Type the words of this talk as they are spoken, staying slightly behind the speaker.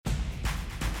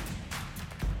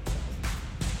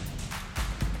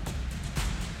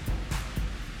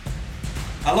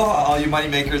Aloha, all you money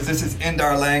makers. This is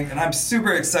Indar Lang, and I'm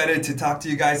super excited to talk to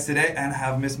you guys today and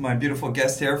have my beautiful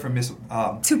guest here from Miss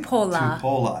Tupola.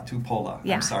 Tupola.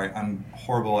 Yeah. I'm sorry, I'm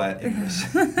horrible at English.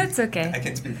 That's okay. I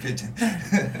can't speak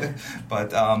Pidgin.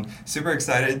 But super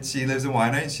excited. She lives in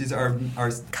Waianae. She's our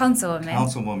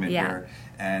councilwoman here.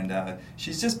 And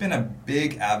she's just been a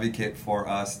big advocate for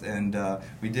us. And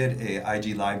we did a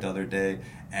IG Live the other day.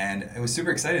 And I was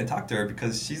super excited to talk to her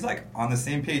because she's like on the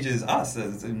same page as us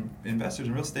as investors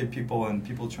and real estate people and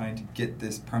people trying to get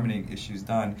this permitting issues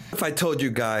done. If I told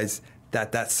you guys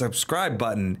that subscribe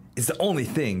button is the only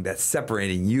thing that's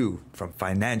separating you from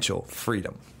financial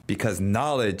freedom, because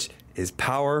knowledge is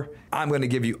power. I'm going to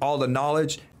give you all the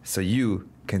knowledge so you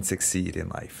can succeed in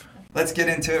life. Let's get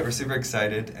into it. We're super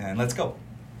excited and let's go.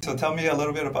 So tell me a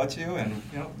little bit about you and,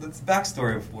 let's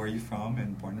backstory of where you're from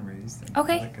and born and raised. And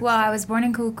okay. Well, I was born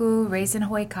in Kuku, raised in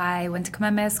Hawaii Kai, went to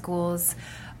Kamehameha schools.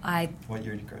 What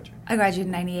year did you graduate? I graduated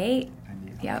in 98.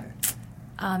 98, yep.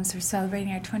 Okay. So we're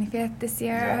celebrating our 25th this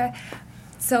year. Yeah.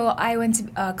 So I went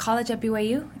to college at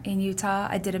BYU in Utah.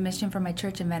 I did a mission for my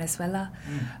church in Venezuela.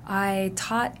 I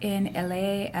taught in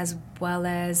LA as well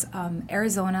as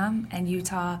Arizona and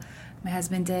Utah. My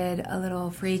husband did a little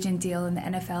free agent deal in the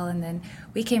NFL, and then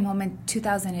we came home in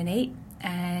 2008.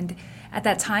 And at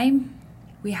that time,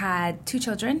 we had 2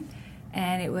 children,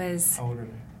 and it was... How old are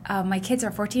they? My kids are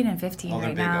 14 and 15 right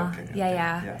big. now. Okay.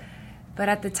 Yeah. But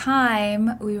at the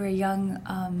time, we were young,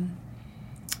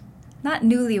 not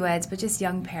newlyweds, but just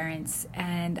young parents.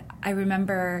 And I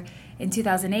remember in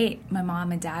 2008, my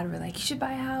mom and dad were like, you should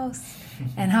buy a house.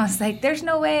 And I was like, there's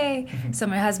no way. So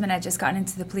my husband had just gotten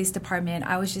into the police department.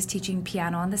 I was just teaching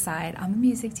piano on the side. I'm a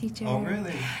music teacher. Oh,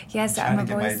 really? Yes, I'm a trying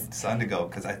to voice. get my son to go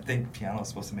because I think piano is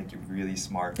supposed to make you really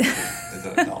smart as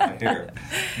an adult. I hear.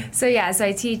 So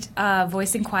I teach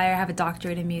voice and choir. I have a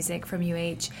doctorate in music from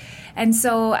UH. And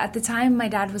so at the time, my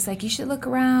dad was like, you should look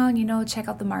around, check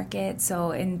out the market. So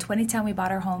in 2010, we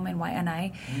bought our home in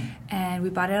Waianae, and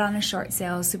we bought it on a short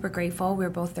sale. Super grateful. We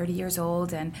were both 30 years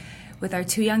old, and with our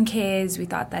 2 young kids, we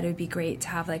thought that it would be great to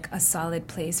have like a solid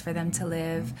place for them to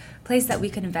live, place that we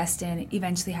could invest in,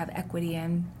 eventually have equity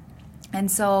in. And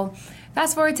so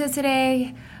fast forward to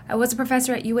today, I was a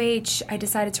professor at UH. I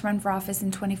decided to run for office in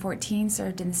 2014,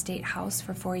 served in the state house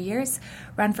for 4 years,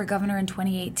 ran for governor in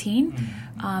 2018,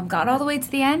 got all the way to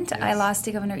the end. Yes. I lost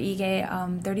to Governor Ige,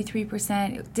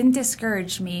 33%. It didn't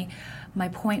discourage me. My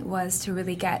point was to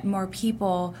really get more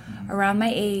people around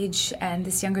my age and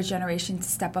this younger generation to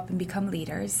step up and become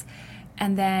leaders.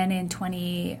 And then in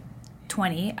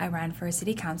 2020, I ran for a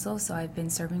city council, so I've been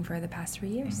serving for the past 3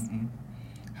 years. Mm-hmm.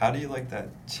 How do you like that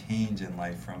change in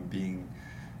life from being,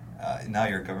 now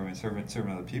you're a government servant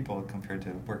of the people compared to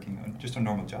working on just a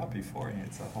normal job before? And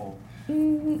it's a whole,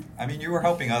 I mean, you were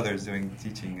helping others doing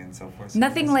teaching and so forth. So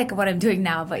Nothing like what I'm doing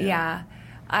now, but yeah.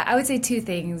 I would say 2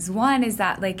 things. One is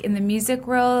that, like, in the music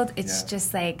world, it's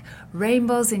just like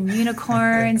rainbows and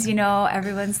unicorns,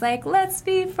 everyone's like, let's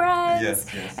be friends.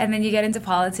 Yes. And then you get into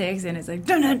politics and it's like,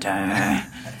 dun, dun, dun.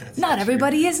 Not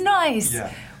everybody is nice. Yeah.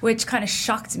 Which kind of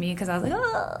shocked me because I was like,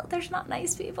 oh, there's not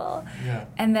nice people. Yeah.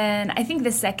 And then I think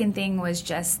the second thing was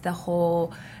just the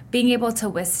whole being able to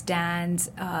withstand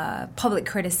public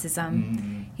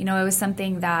criticism. It was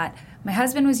something that my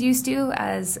husband was used to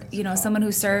as, someone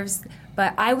who serves.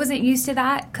 But I wasn't used to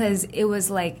that because it was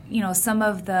like, some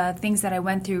of the things that I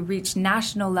went through reached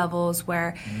national levels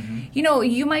where,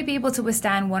 you might be able to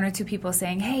withstand 1 or 2 people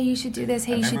saying, hey, you should do this,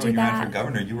 hey, you should do that. I remember when you ran for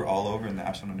governor, you were all over in the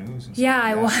national news. And yeah, stuff.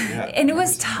 I was. Yeah. And it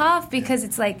was tough because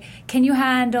it's like, can you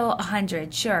handle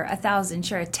 100? Sure. 1,000?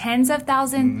 Sure. Tens of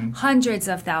thousands? Hundreds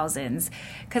of thousands.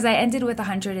 Because I ended with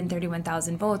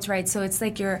 131,000 votes, right? So it's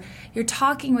like you're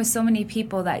talking with so many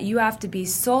people that you have to be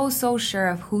so sure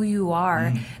of who you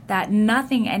are that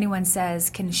nothing anyone says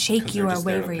can shake you or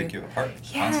waver you. Pick you apart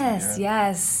Yes,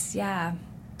 yeah.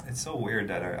 It's so weird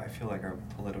that I feel like our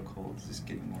political is just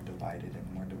getting more divided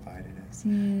as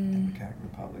Democrat,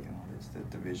 Republican, all this the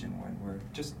division when we're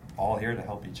just all here to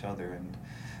help each other. And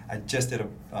I just did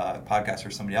a podcast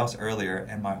for somebody else earlier,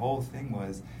 and my whole thing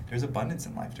was there's abundance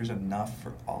in life. There's enough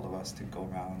for all of us to go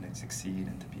around and succeed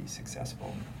and to be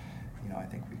successful. I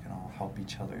think we can all help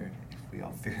each other if we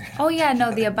all figure it out. Oh, yeah,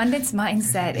 no, the abundance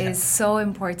mindset is so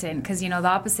important because, the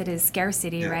opposite is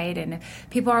scarcity, right? And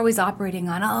people are always operating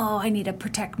on, I need to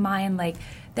protect mine. Like,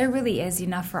 there really is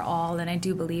enough for all, and I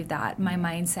do believe that. My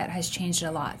mindset has changed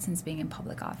a lot since being in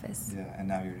public office. Yeah, and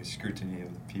now you're the scrutiny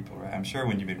of the people, right? I'm sure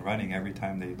when you've been running, every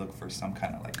time they look for some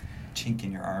kind of, chink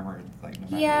in your armor, like no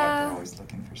matter what, they're always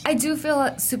looking for something. I do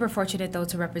feel super fortunate, though,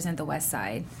 to represent the West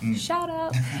Side. Shout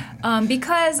out.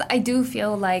 Because I do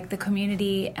feel like the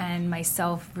community and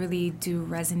myself really do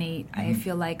resonate. I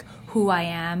feel like who I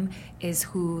am is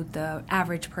who the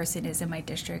average person is in my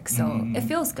district. So it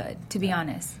feels good, to be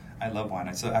honest. I love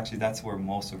Waianae. So actually that's where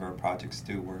most of our projects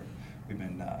do. We've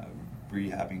been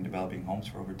rehabbing, developing homes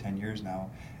for over 10 years now.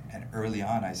 And early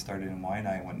on, I started in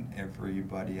Waianae when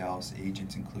everybody else,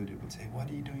 agents included, would say, "What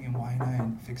are you doing in Waianae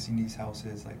and fixing these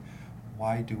houses? Like,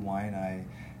 why do Waianae?"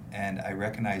 And I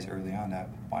recognized early on that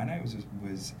Waianae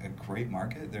was a great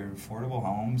market. There were affordable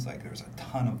homes. Like, there's a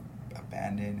ton of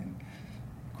abandoned and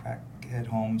crackhead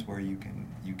homes where you can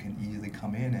easily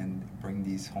come in and bring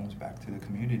these homes back to the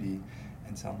community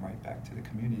and sell them right back to the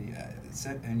community.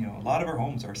 And a lot of our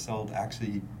homes are sold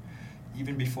actually.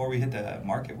 Even before we hit the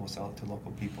market, we'll sell it to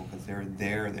local people because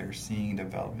they're seeing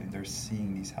development, they're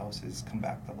seeing these houses come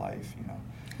back to life,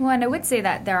 Well, and I would say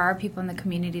that there are people in the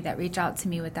community that reach out to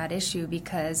me with that issue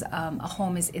because a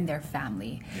home is in their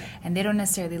family, and they don't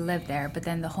necessarily live there, but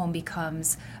then the home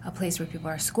becomes a place where people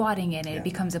are squatting in it. It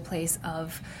becomes a place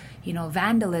of,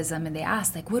 vandalism, and they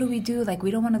ask, like, what do we do? Like,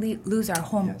 we don't want to lose our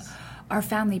home. Our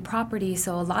family property,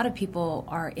 so a lot of people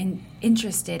are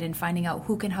interested in finding out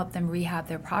who can help them rehab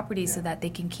their property so that they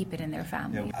can keep it in their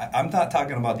family. I'm not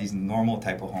talking about these normal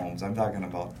type of homes. I'm talking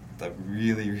about the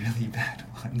really, really bad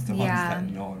ones, the ones that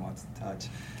no one wants to touch.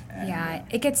 And,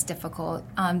 it gets difficult.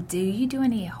 Do you do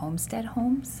any homestead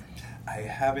homes? I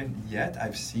haven't yet.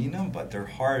 I've seen them, but they're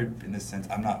hard in the sense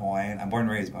I'm not Hawaiian. I'm born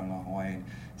and raised, but I'm not Hawaiian.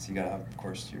 So you gotta, of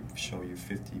course, show you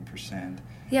 50%.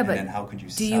 Yeah, but then how could you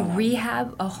do you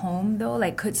rehab a home though?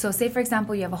 Like, so say for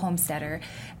example you have a homesteader,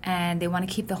 and they want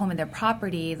to keep the home in their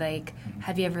property. Like,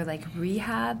 have you ever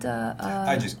rehabbed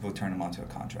I just go turn them onto a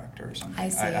contractor or something. I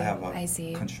see. I have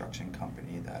a construction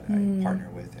company that I partner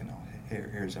with, and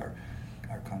here's our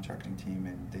contracting team,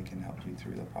 and they can help you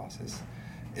through the process.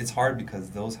 It's hard because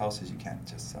those houses you can't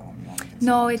just sell them.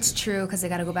 No, it's true because they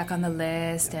got to go back on the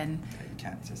list, and you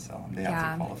can't just sell them. They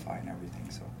have to qualify and everything,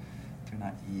 so they're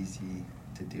not easy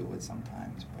to deal with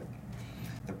sometimes. But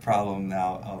the problem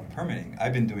now of permitting,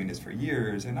 I've been doing this for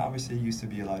years, and obviously it used to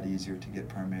be a lot easier to get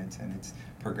permits, and it's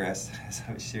progressed. As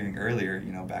I was sharing earlier,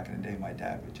 back in the day, my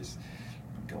dad would just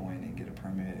go in and get a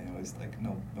permit, and it was like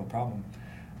no problem.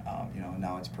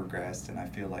 Now it's progressed, and I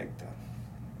feel like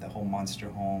the whole monster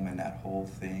home and that whole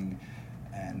thing,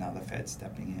 and now the Fed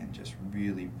stepping in just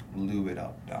really blew it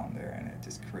up down there, and it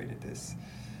just created this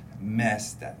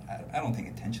mess that I don't think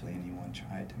intentionally anyone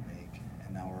tried to make.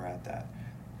 And now we're at that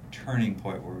turning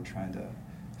point where we're trying to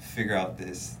figure out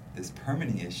this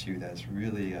permitting issue that's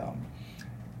really,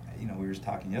 we were just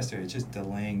talking yesterday, it's just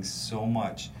delaying so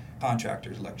much.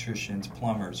 Contractors, electricians,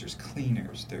 plumbers, there's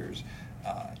cleaners, there's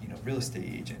real estate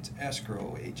agents,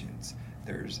 escrow agents,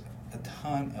 there's a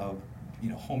ton of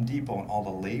Home Depot and all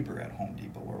the labor at Home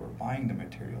Depot where we're buying the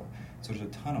material. So there's a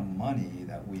ton of money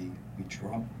that we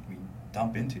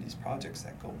dump into these projects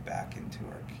that go back into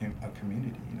our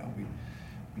community.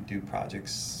 We do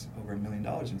projects over $1 million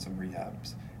in some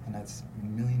rehabs, and that's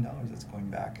 $1 million that's going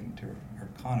back into our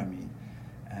economy,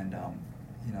 and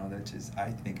that just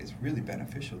I think is really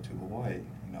beneficial to Hawaii.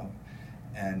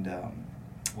 And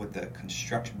with the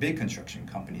big construction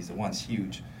companies, the ones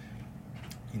huge.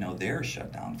 They're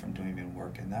shut down from doing even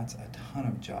work, and that's a ton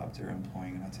of jobs they're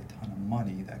employing, and that's a ton of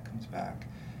money that comes back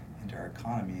into our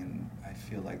economy. And I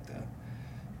feel like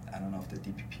I don't know if the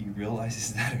DPP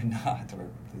realizes that or not, or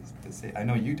to say, I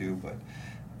know you do, but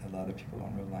a lot of people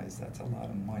don't realize that's a lot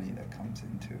of money that comes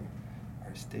into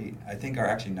our state. I think our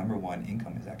actually number one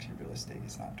income is actually real estate.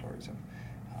 It's not tourism.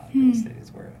 Real estate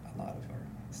is where a lot of our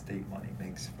state money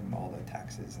makes from all the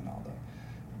taxes and all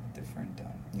the different,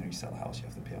 you sell a house, you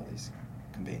have to pay all these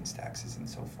conveyance taxes and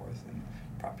so forth, and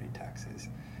property taxes.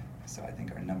 So I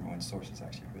think our number one source is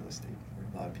actually real estate, where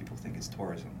a lot of people think it's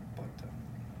tourism. But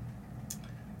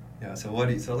so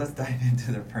let's dive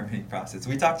into the permitting process.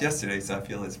 We talked yesterday, so I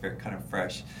feel it's very kind of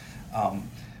fresh.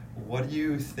 What do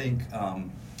you think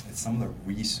some of the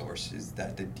resources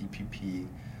that the DPP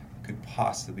could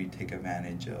possibly take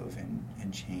advantage of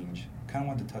and change? Kind of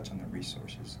want to touch on the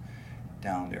resources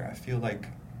down there. I feel like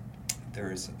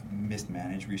there's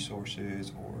mismanaged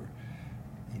resources, or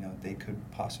they could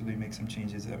possibly make some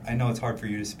changes. I know it's hard for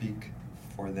you to speak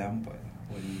for them, but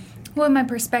what do you think? Well, in my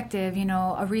perspective,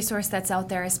 a resource that's out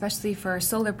there, especially for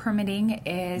solar permitting,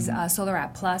 is Solar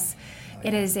App Plus.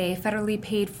 It is a federally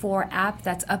paid for app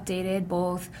that's updated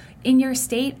both in your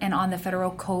state and on the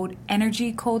federal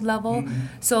energy code level.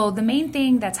 So the main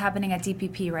thing that's happening at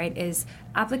DPP, right, is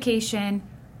application,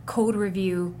 code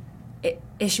review,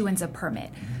 issuance of permit.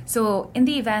 So in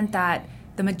the event that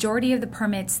the majority of the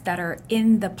permits that are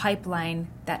in the pipeline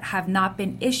that have not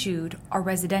been issued are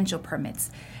residential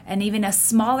permits, and even a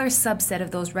smaller subset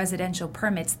of those residential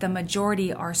permits, the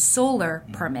majority are solar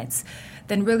permits,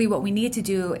 then really what we need to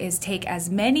do is take as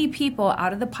many people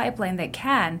out of the pipeline that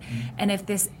can, and if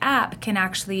this app can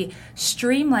actually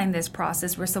streamline this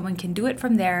process where someone can do it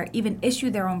from there, even issue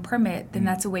their own permit, then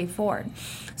that's a way forward.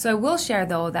 So I will share,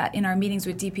 though, that in our meetings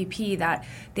with DPP that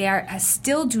they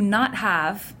still do not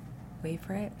have, wait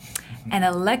for it, an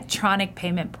electronic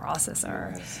payment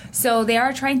processor. Yes. So they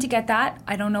are trying to get that.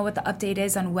 I don't know what the update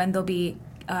is on when they'll be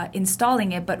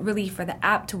installing it, but really for the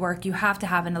app to work, you have to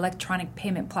have an electronic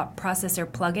payment processor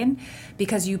plugin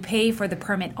because you pay for the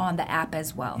permit on the app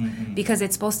as well. Because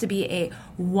it's supposed to be a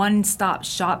one-stop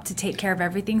shop to take care of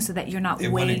everything so that you're not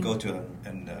waiting. It wouldn't go to a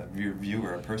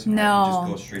reviewer, a person, no. Right?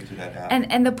 You just go straight to that app.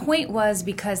 And the point was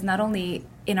because not only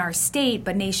in our state,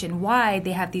 but nationwide,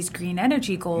 they have these green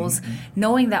energy goals,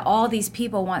 knowing that all these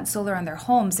people want solar on their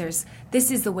homes.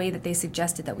 This is the way that they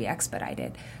suggested that we expedite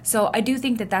it. So I do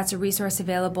think that that's a resource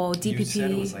available. DPP. You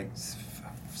said it was like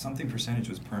something percentage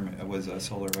was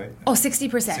solar, right? Oh, 60%.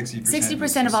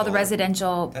 60% of all the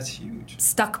residential that's huge.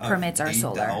 Stuck permits are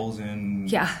solar. 8,000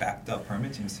 backed up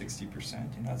permits in 60%.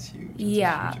 That's huge. That's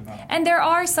yeah. a huge amount. And there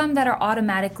are some that are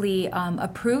automatically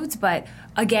approved, but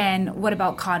again, what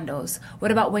about condos?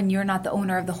 What about when you're not the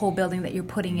owner of the whole building that you're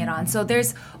putting it on? So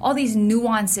there's all these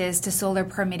nuances to solar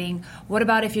permitting. What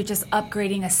about if you're just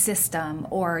upgrading a system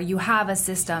or you have a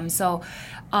system? So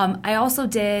I also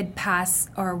did pass,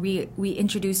 or we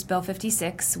introduced Bill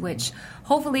 56, which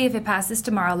hopefully if it passes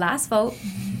tomorrow, last vote,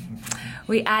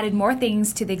 we added more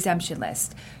things to the exemption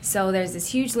list. So there's this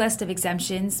huge list of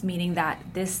exemptions, meaning that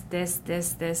this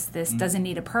doesn't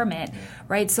need a permit,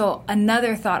 right? So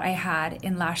another thought I had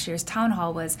in last year's town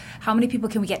hall was how many people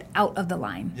can we get out of the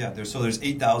line? Yeah, there's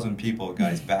 8,000 people,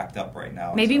 guys, backed up right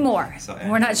now. Maybe more.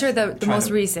 We're not sure the most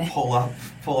recent.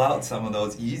 Pull out some of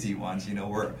those easy ones. You know,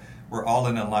 we're all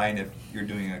in a line if you're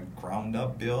doing a ground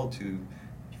up build to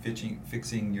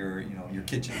fixing your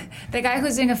kitchen. The guy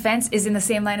who's doing a fence is in the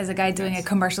same line as a guy doing a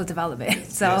commercial development.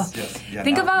 Yes, so yes. Yeah,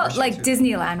 think about like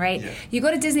Disneyland, right? Yeah. You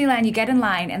go to Disneyland, you get in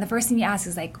line, and the first thing you ask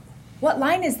is like, what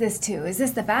line is this to? Is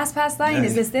this the fast pass line? Yeah.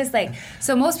 Is this like?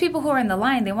 So most people who are in the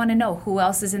line, they want to know who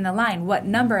else is in the line. What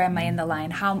number am I in the line?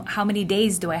 How many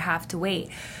days do I have to wait?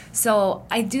 So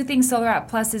I do think Solar App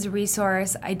Plus is a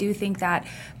resource. I do think that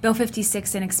Bill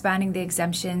 56 and expanding the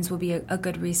exemptions will be a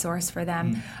good resource for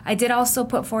them. I did also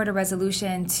put forward a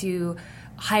resolution to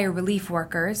hire relief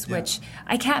workers, which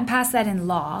I can't pass that in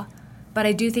law, but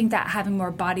I do think that having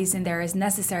more bodies in there is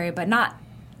necessary, but not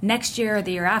next year or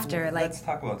the year after. Well, let's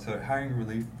talk about hiring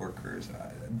relief workers.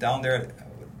 Down there,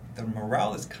 the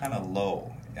morale is kind of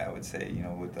low, I would say,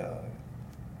 with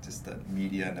just the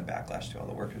media and the backlash to all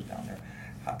the workers down there.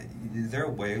 Is there a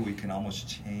way we can almost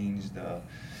change what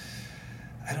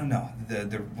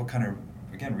kind of,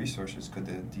 again, resources could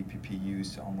the DPP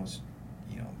use to almost,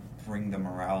 bring the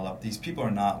morale up? These people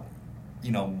are not,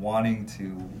 wanting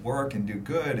to work and do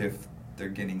good if they're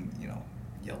getting,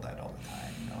 yelled at all the time.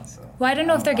 So well, I don't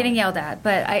know if they're getting yelled at,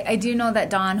 but I do know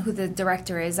that Dawn, who the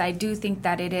director is, I do think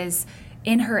that it is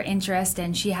in her interest,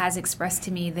 and she has expressed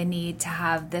to me the need to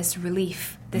have this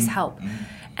relief, this help.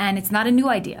 And it's not a new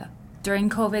idea.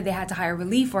 During COVID, they had to hire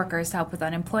relief workers to help with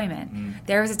unemployment.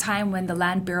 There was a time when the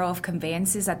Land Bureau of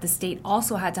Conveyances at the state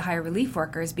also had to hire relief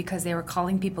workers because they were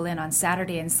calling people in on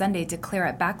Saturday and Sunday to clear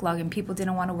up backlog, and people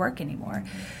didn't want to work anymore.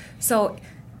 So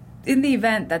in the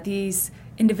event that these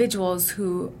individuals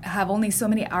who have only so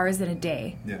many hours in a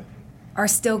day are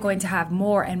still going to have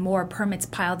more and more permits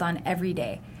piled on every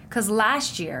day. Because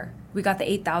last year, we got the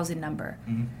 8,000 number.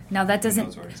 Now, that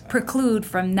doesn't preclude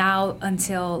from now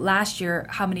until last year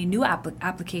how many new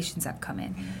applications have come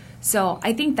in. So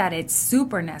I think that it's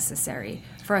super necessary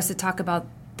for us to talk about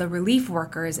the relief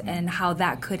workers and how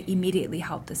that could immediately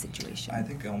help the situation. I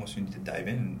think almost we need to dive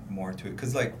in more to it.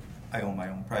 Because, I own my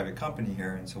own private company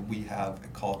here, and so we have a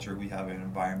culture, we have an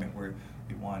environment where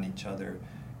we want each other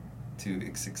to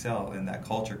excel, and that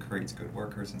culture creates good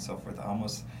workers and so forth.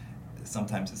 Almost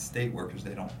sometimes as state workers,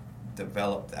 they don't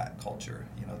develop that culture.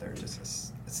 They're just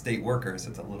a state workers.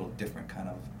 It's a little different kind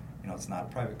of, it's not a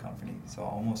private company. So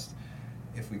almost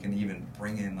if we can even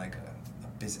bring in like a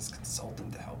business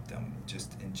consultant to help them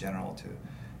just in general to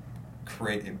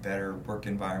create a better work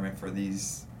environment for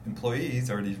these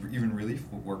employees or these even relief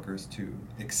workers to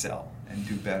excel and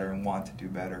do better and want to do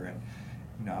better.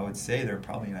 And I would say they're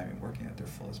probably not even working at their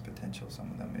fullest potential,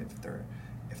 some of them,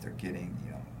 if they're getting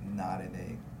not in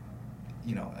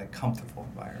a comfortable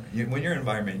environment. When you're in an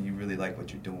environment, you really like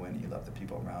what you're doing, you love the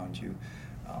people around you.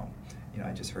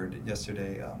 I just heard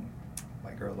yesterday,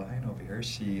 my girl Lion over here,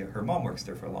 her mom works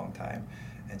there for a long time,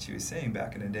 and she was saying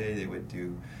back in the day they would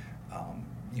do,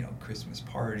 Christmas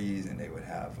parties, and they would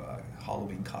have a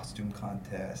Halloween costume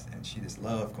contest, and she just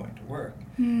loved going to work.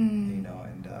 And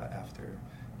after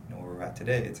where we're at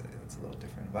today, it's a little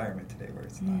different environment today, where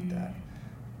it's not that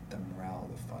the morale,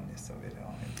 the funness of it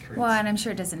all. Well, and I'm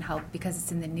sure it doesn't help because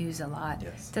it's in the news a lot.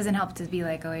 Yes. It doesn't help to be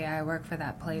like, oh yeah, I work for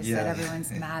that place that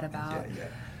everyone's mad about. Yeah.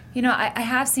 I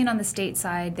have seen on the state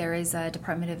side there is a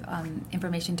Department of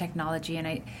Information Technology,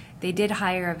 and they did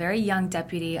hire a very young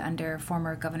deputy under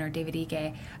former Governor David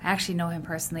Ige. I actually know him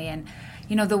personally, and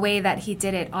the way that he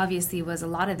did it obviously was a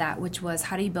lot of that, which was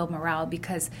how do you build morale,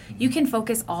 because you can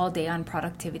focus all day on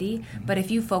productivity, but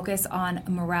if you focus on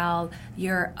morale,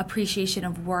 your appreciation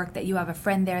of work, that you have a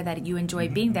friend there, that you enjoy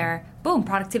being there, boom,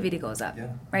 productivity goes up,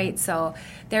 right? So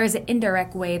there is an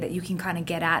indirect way that you can kind of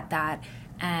get at that.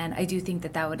 And I do think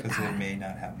that would... Because they may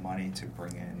not have money to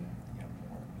bring in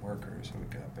more workers, so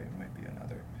it might be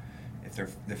another...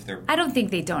 If they're... I don't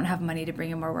think they don't have money to bring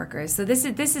in more workers. So this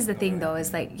is the thing, though,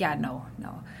 is like, no.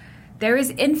 There is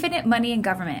infinite money in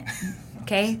government,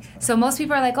 okay? So most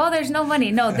people are like, oh, there's no money.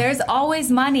 No, there's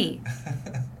always money.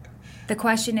 The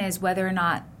question is whether or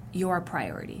not you're a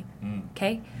priority,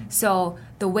 okay? So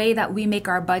the way that we make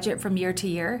our budget from year to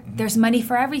year, there's money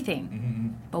for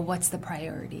everything. But what's the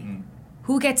priority?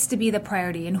 Who gets to be the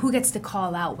priority, and who gets to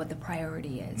call out what the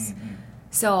priority is?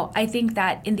 So I think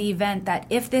that in the event that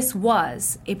if this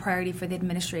was a priority for the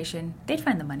administration, they'd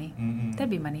find the money. There'd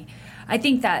be money. I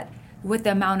think that with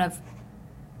the amount of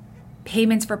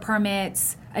payments for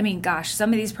permits, I mean, gosh,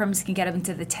 some of these permits can get up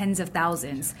into the tens of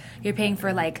thousands. You're paying for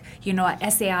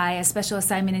a SAI, a special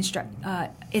assignment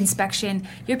inspection.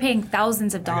 You're paying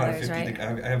thousands of dollars, right?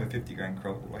 I have a $50,000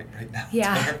 quote right now.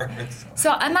 Yeah.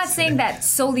 So I'm not saying that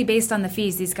solely based on the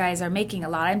fees these guys are making a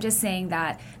lot. I'm just saying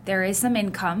that there is some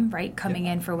income, right, coming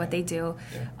in for what they do.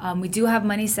 We do have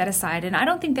money set aside, and I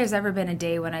don't think there's ever been a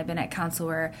day when I've been at council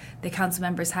where the council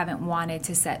members haven't wanted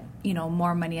to set,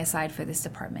 more money aside for this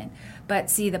department. But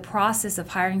see, the process of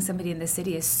hiring somebody in the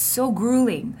city is so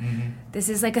grueling. This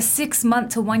is like a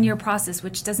 6-month to 1 year process,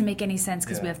 which doesn't make any sense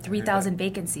because we have 3,000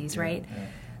 vacancies, right?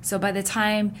 So by the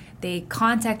time they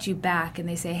contact you back and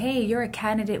they say, hey, you're a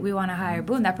candidate we want to hire,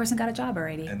 boom, that person got a job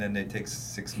already. And then it takes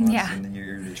 6 months in the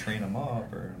year to train them up.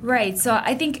 Right. So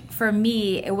I think for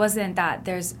me, it wasn't that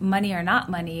there's money or not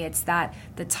money. It's that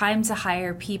the time to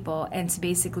hire people and to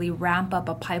basically ramp up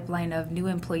a pipeline of new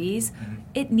employees,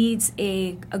 it needs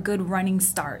a good running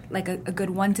start, like a good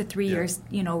 1 to 3 years,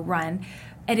 run.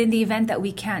 And in the event that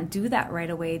we can't do that right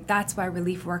away, that's why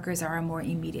relief workers are a more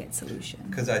immediate solution.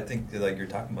 Because I think, like you're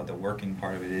talking about, the working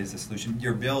part of it is the solution.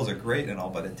 Your bills are great and all,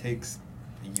 but it takes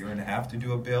a year and a half to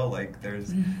do a bill. Like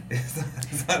there's,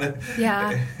 it's not a,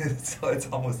 so it's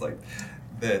almost like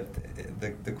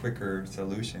the quicker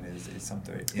solution is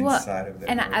something inside of that.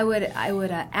 And I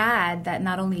would add that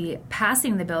not only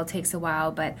passing the bill takes a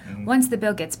while, but once the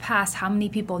bill gets passed, how many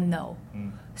people know?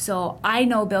 So I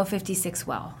know Bill 56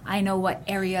 well. I know what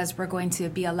areas we're going to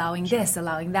be allowing this,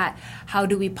 allowing that. How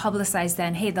do we publicize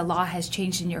then, hey, the law has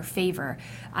changed in your favor?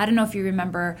 I don't know if you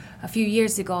remember, a few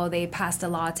years ago, they passed a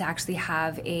law to actually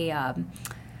have a,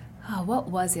 what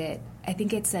was it? I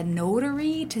think it's a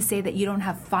notary to say that you don't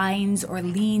have fines or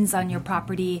liens on your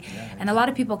property. And a lot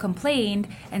of people complained,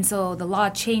 and so the law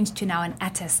changed to now an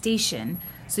attestation.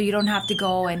 So you don't have to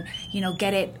go and,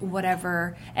 get it,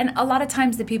 whatever. And a lot of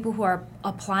times the people who are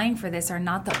applying for this are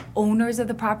not the owners of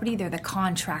the property. They're the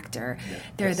contractor.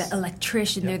 They're the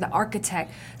electrician. They're the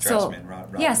architect. So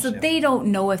they don't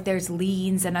know if there's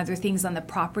liens and other things on the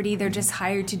property. They're just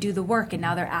hired to do the work, and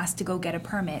now they're asked to go get a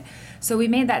permit. So we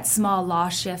made that small law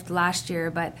shift last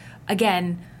year. But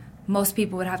again, most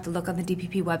people would have to look on the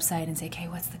DPP website and say, okay,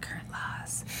 what's the current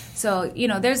laws? So,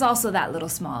 there's also that little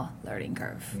small learning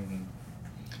curve.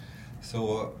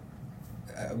 So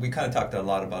we kind of talked a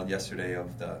lot about yesterday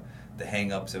of the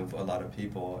hang-ups of a lot of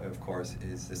people, of course,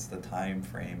 is just the time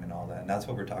frame and all that. And that's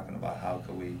what we're talking about. How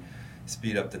could we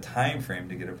speed up the time frame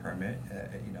to get a permit,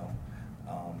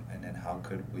 and then how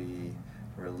could we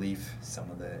relieve some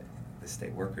of the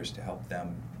state workers to help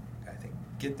them, I think,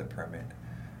 get the permit.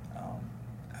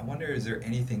 I wonder, is there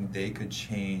anything they could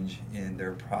change in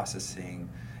their processing,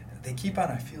 they keep on,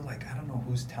 I feel like, I don't know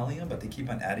who's telling them, but they keep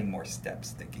on adding more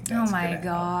steps, thinking oh that's my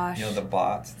gosh. help. The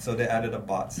bots. So they added a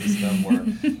bot system where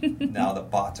now the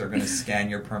bots are going to scan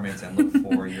your permits and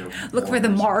look for your look for the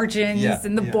margins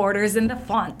and the borders and the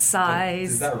font size.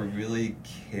 Does that really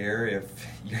care if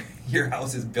your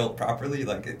house is built properly?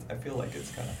 I feel like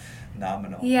it's kind of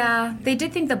nominal. Yeah, they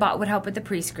did think the bot would help with the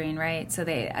pre-screen, right? So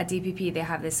at DPP, they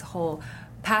have this whole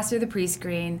pass through the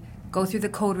pre-screen, go through the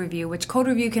code review, which code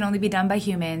review can only be done by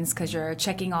humans because you're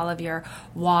checking all of your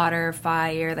water,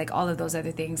 fire, all of those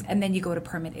other things, and then you go to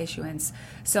permit issuance.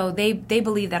 So they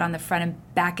believe that on the front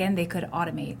and back end, they could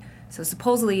automate. So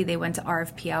supposedly, they went to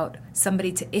RFP out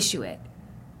somebody to issue it,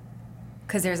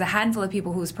 because there's a handful of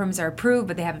people whose permits are approved,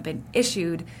 but they haven't been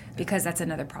issued because that's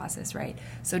another process, right?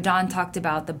 So Don talked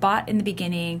about the bot in the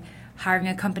beginning, hiring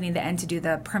a company in the end to do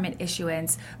the permit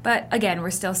issuance. But again,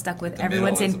 we're still stuck with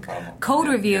everyone's in code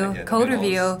review.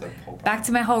 Back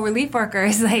to my whole relief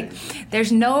workers.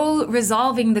 There's no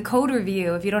resolving the code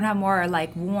review if you don't have more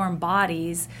warm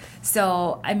bodies.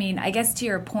 So, I guess to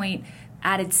your point,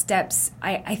 added steps.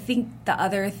 I think the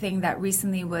other thing that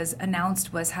recently was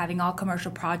announced was having all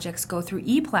commercial projects go through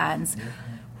e-plans. Yeah.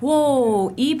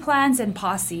 Whoa, e-plans and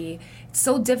Posse. It's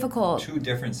so difficult. Two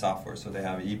different software. So they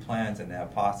have e-plans and they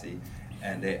have Posse.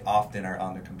 And they often are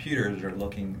on their computers.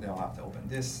 They'll have to open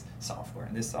this software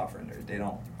and this software, and they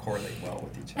don't correlate well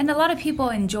with each other. And a lot of people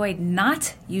enjoyed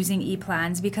not using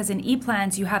e-plans because in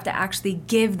e-plans you have to actually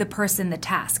give the person the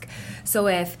task. So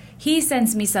if he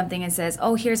sends me something and says,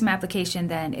 oh, here's my application,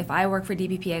 then if I work for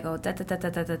DPP, I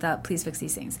go, please fix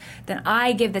these things. Then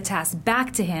I give the task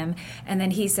back to him, and then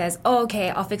he says, oh,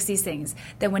 okay, I'll fix these things.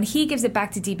 Then when he gives it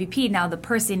back to DPP, now the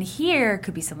person here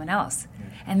could be someone else.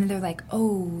 And then they're like,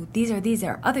 oh, these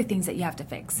are other things that you have to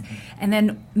fix. Mm-hmm. And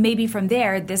then maybe from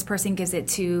there, this person gives it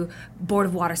to Board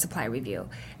of Water Supply Review.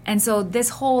 And so this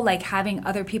whole having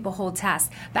other people hold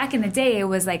tasks. Back in the day, it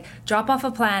was drop off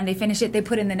a plan, they finish it, they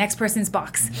put it in the next person's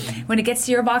box. Mm-hmm. When it gets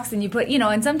to your box, then you put,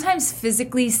 and sometimes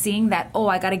physically seeing that, oh,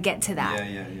 I got to get to that.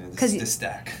 Yeah. The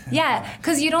stack. Yeah,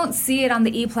 because you don't see it on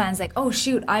the e-plans oh,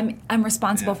 shoot, I'm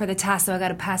responsible for the task, so I got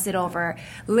to pass it over.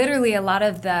 Literally, a lot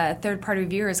of the third-party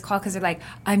reviewers call because they're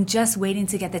I'm just waiting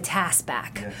to get the task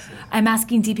back. Yes. I'm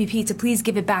asking DPP to please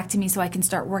give it back to me so I can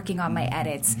start working on my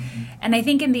edits. Mm-hmm. And I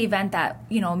think in the event that,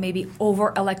 maybe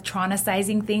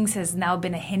over-electronicizing things has now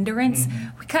been a hindrance,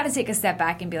 we got to take a step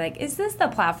back and be is this the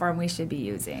platform we should be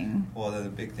using? Well, the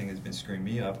big thing has been screwing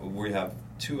me up. We have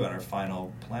 2 on our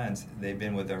final plans. They've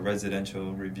been with a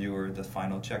residential reviewer, the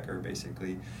final checker,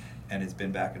 basically, and it's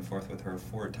been back and forth with her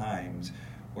 4 times,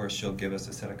 where she'll give us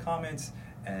a set of comments,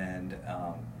 and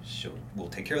we'll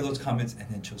take care of those comments, and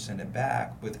then she'll send it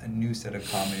back with a new set of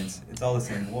comments. It's all the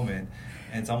same woman,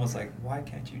 and it's almost why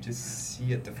can't you just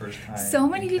see it the first time? So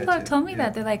many people have told me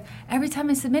that. They're every time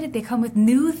I submit it, they come with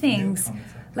new things.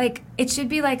 It should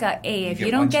be if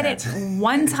you don't get it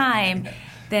one time,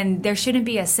 then there shouldn't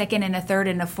be a second and a third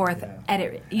and a fourth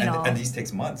edit. And these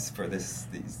takes months for these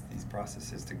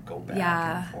processes to go back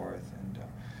and forth.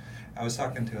 I was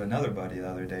talking to another buddy the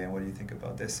other day, and what do you think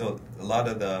about this? So a lot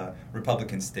of the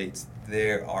Republican states,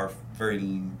 they are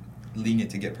very lenient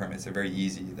to get permits. They're very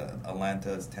easy. The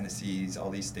Atlantas, Tennessees,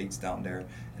 all these states down there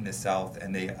in the South,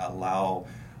 and they allow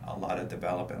a lot of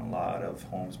development, a lot of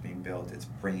homes being built. It's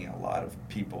bringing a lot of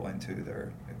people into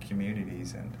their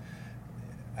communities, and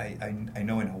I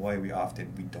know in Hawaii we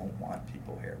don't want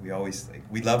people here. We always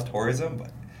we love tourism,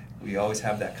 but we always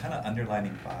have that kind of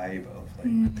underlining vibe of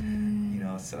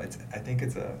so I think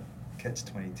it's a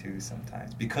catch-22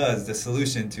 sometimes, because the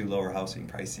solution to lower housing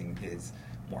pricing is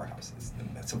more houses,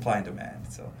 and supply and demand.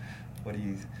 So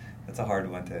that's a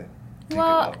hard one to think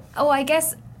about. I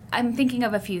guess I'm thinking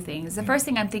of a few things. The first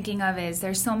thing I'm thinking of is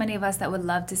there's so many of us that would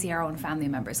love to see our own family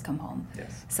members come home.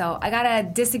 Yes. So I gotta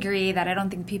disagree that I don't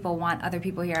think people want other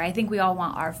people here. I think we all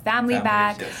want our family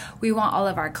back. Yes. We want all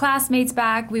of our classmates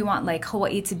back. We want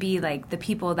Hawaii to be the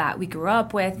people that we grew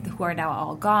up with, who are now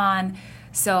all gone.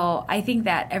 So I think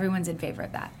that everyone's in favor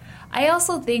of that. I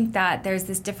also think that there's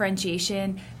this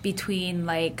differentiation between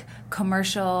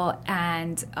commercial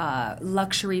and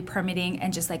luxury permitting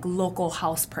and just local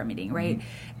house permitting, right?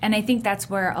 Mm-hmm. And I think that's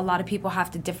where a lot of people have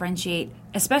to differentiate,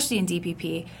 especially in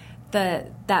DPP,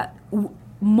 that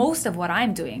most of what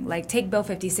I'm doing. Like take Bill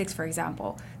 56 for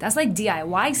example. That's like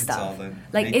DIY stuff.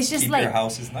 It's just like your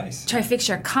house is nice. Try fix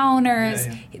your counters.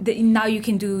 Now you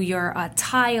can do your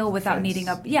tile without needing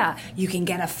up. Yeah, you can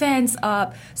get a fence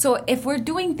up. So if we're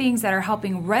doing things that are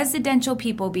helping residential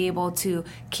people be able to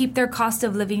keep their cost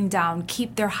of living down,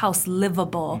 keep their house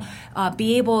livable,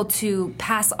 be able to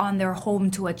pass on their home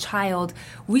to a child,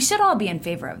 we should all be in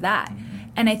favor of that.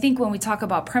 And I think when we talk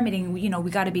about permitting,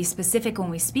 we got to be specific when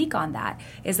we speak on that.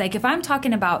 It's like if I'm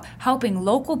talking about helping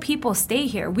local people stay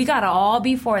here, we got to all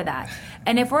be for that.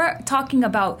 And if we're talking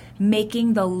about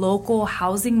making the local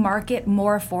housing market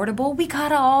more affordable, we got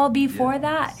to all be for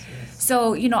that. Yes.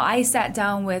 So, I sat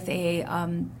down with a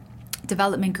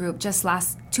development group just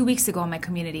 2 weeks ago in my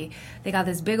community. They got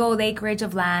this big old acreage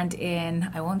of land in,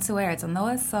 I won't say where, it's on the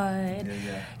west side.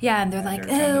 Yeah, and they're like,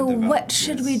 oh, what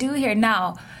should we do here?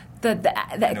 Now,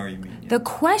 the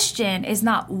question is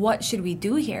not what should we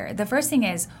do here. The first thing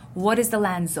is, what is the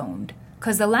land zoned?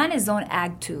 Because the land is zoned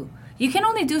Ag 2. You can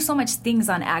only do so much things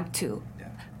on Ag 2. Yeah.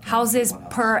 Houses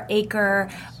per acre,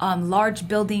 large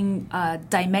building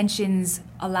dimensions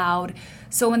allowed.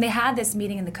 So when they had this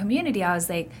meeting in the community, I was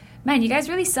like, man, you guys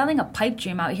really selling a pipe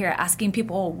dream out here, asking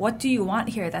people, oh, what do you want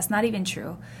here? That's not even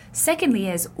true. Secondly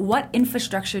is, what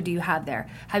infrastructure do you have there?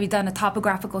 Have you done a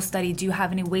topographical study? Do you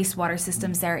have any wastewater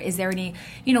systems there? Is there any,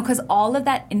 because all of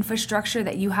that infrastructure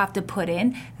that you have to put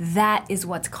in, that is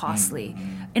what's costly.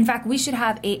 In fact, we should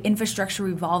have a infrastructure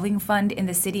revolving fund in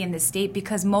the city and the state,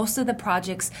 because most of the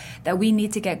projects that we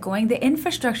need to get going, the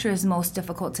infrastructure is most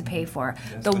difficult to pay for.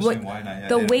 The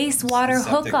wastewater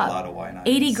hookup,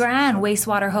 80 grand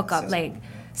wastewater hookup, like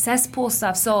cesspool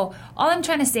stuff. So all I'm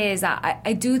trying to say is that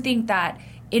I do think that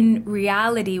in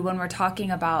reality, when we're talking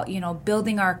about,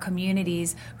 building our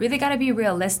communities, really got to be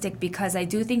realistic, because I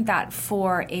do think that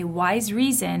for a wise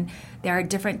reason, there are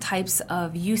different types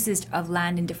of uses of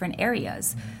land in different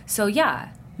areas. So yeah,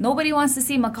 nobody wants to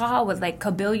see Makaha with like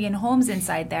kabillion homes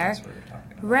inside there. That's what you're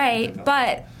talking about. Right.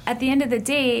 But at the end of the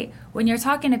day, when you're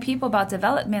talking to people about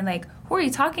development, like, who are you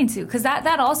talking to? Because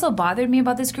that also bothered me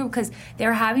about this group, because they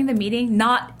were having the meeting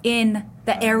not in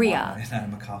the area.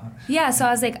 Yeah, so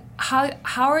I was like, how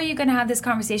are you going to have this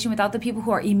conversation without the people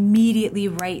who are immediately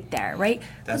right there, right?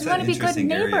 That's an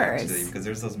interesting area, actually, because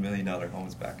there's those $1 million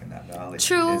homes back in that valley.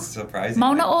 True. It's surprising.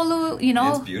 Mauna Olu,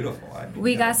 It's beautiful.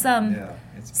 We got some... Yeah.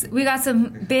 We got some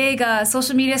big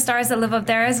social media stars that live up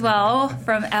there as well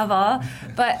from Eva.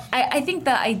 But I think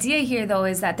the idea here, though,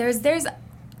 is that there's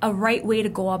a right way to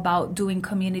go about doing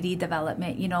community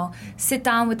development. Sit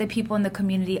down with the people in the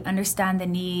community, understand the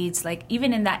needs. Like,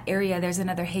 even in that area, there's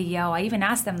another heiau. I even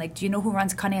asked them, like, do you know who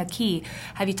runs Kaneaki?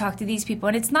 Have you talked to these people?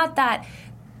 And it's not that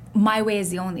my way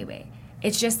is the only way.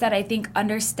 It's just that I think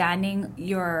understanding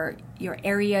your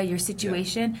area, your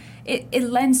situation, it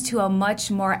lends to a much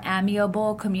more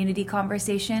amiable community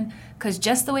conversation. Because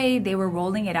just the way they were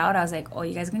rolling it out, I was like, oh,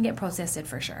 you guys are going to get protested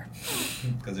for sure.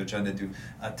 Because they're trying to do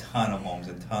a ton of homes,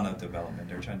 a ton of development.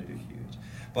 They're trying to do huge.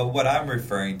 But what I'm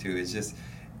referring to is just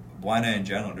Waianae in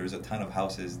general. There's a ton of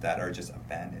houses that are just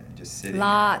abandoned and just sitting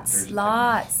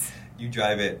Lots. You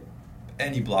drive it,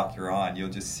 any block you're on, you'll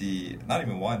just see not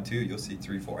even 1, 2, you'll see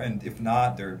 3, 4, and if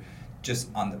not, they're just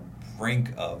on the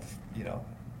brink of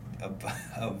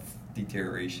of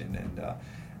deterioration, and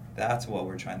that's what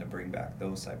we're trying to bring back,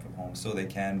 those type of homes, so they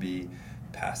can be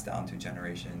passed down to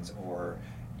generations, or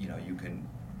you can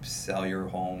sell your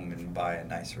home and buy a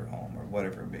nicer home, or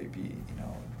whatever it may be.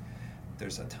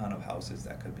 There's a ton of houses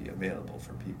that could be available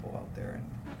for people out there, and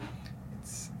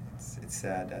it's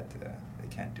sad that they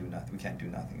can't do nothing. We can't do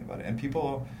nothing about it, and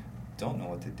people don't know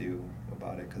what to do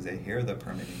about it, because they hear the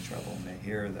permitting trouble and they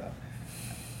hear the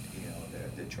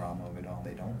drama of it all.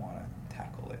 They don't want to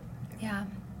tackle it. Yeah.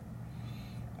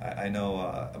 I know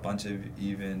a bunch of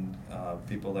even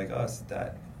people like us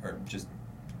that are just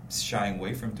shying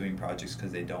away from doing projects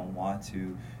because they don't want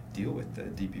to deal with the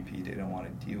DPP. They don't want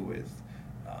to deal with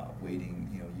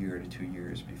waiting, year to 2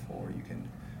 years before you can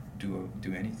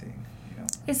do anything.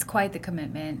 It's quite the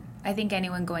commitment. I think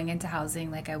anyone going into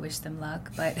housing, I wish them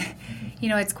luck, but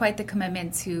it's quite the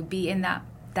commitment to be in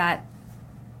that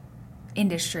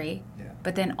industry,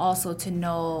 but then also to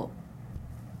know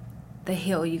the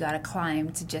hill you got to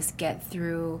climb to just get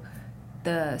through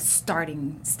the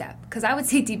starting step. Because I would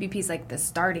say DPP is like the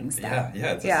starting step.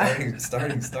 It's a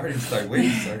starting.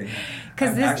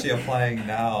 I'm actually applying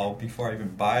now before I even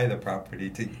buy the property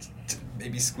to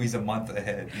maybe squeeze a month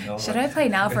ahead. Should I apply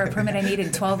now for a permit I need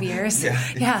in 12 years?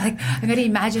 I'm going to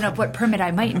imagine up what permit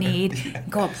I might need,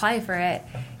 go apply for it.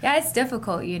 Yeah, it's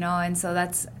difficult, and so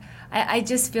that's, I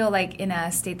just feel like in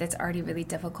a state that's already really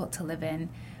difficult to live in,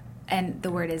 and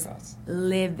the word is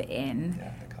live in,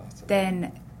 the cost of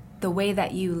then the way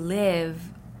that you live,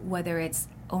 whether it's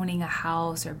owning a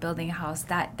house or building a house,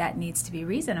 that needs to be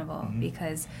reasonable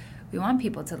because we want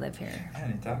people to live here.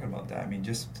 And you're talking about that. I mean,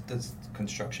 just the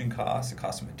construction costs, the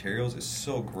cost of materials is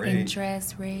so great.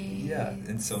 Interest rates. Yeah,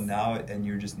 and so now, and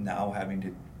you're just now having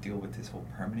to deal with this whole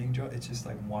permitting job. It's just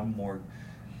like one more,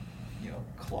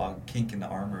 kink in the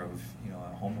armor of,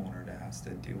 a homeowner that has to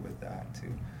deal with that to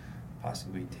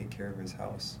possibly take care of his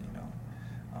house,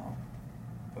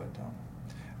 But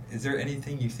is there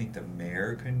anything you think the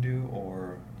mayor can do,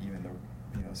 or even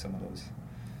some of those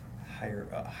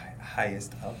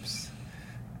highest ups?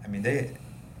 I mean,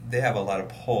 they have a lot of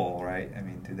pull, right? I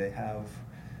mean, do they have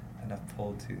enough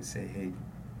pull to say, hey,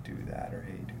 do that, or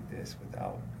hey, do this,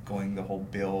 without going the whole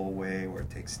bill way where it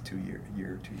takes 2 years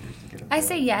to get a bill? I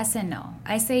say yes and no.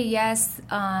 I say yes,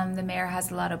 the mayor has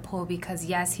a lot of pull because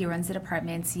yes, he runs the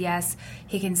departments. Yes,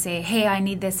 he can say, hey, I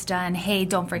need this done. Hey,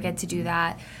 don't forget to do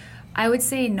that. I would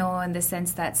say no in the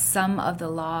sense that some of the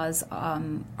laws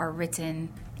are written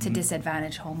to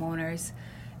disadvantage homeowners.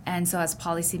 And so as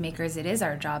policymakers, it is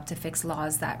our job to fix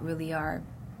laws that really are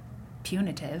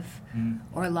punitive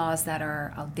or laws that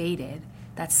are outdated.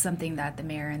 That's something that the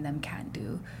mayor and them can't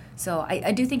do. So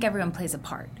I do think everyone plays a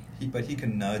part. But he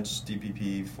can nudge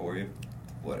DPP for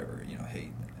whatever, hey,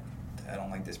 I don't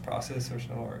like this process or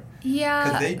so. Or, yeah.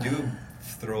 Because they do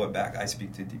throw it back. I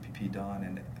speak to DPP Don,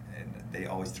 and they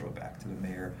always throw it back to the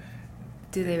mayor.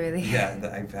 Do they really? Yeah,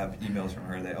 I have emails from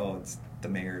her that, it's the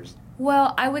mayor's.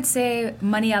 Well, I would say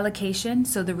money allocation,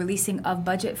 so the releasing of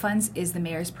budget funds is the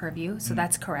mayor's purview, so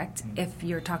that's correct if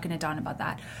you're talking to Don about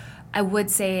that. I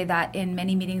would say that in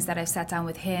many meetings that I've sat down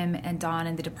with him and Don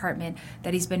and the department,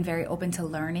 that he's been very open to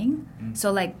learning.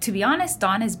 So, to be honest,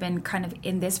 Don has been kind of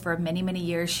in this for many, many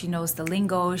years. She knows the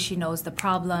lingo, she knows the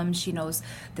problems, she knows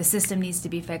the system needs to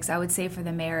be fixed. I would say for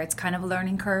the mayor, it's kind of a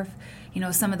learning curve.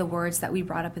 Some of the words that we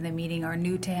brought up in the meeting are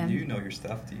new to him. You know your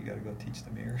stuff. Do you got to go teach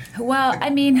the mayor? Well, I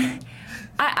mean,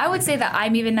 I would say that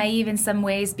I'm even naive in some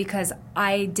ways because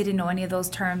I didn't know any of those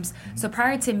terms. So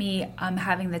prior to me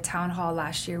having the town hall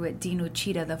last year with Dean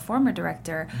Uchida, the former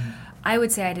director, I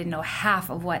would say I didn't know half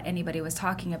of what anybody was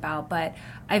talking about, but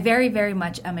I very, very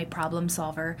much am a problem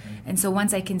solver. And so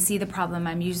once I can see the problem,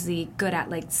 I'm usually good at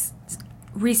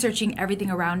researching everything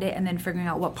around it and then figuring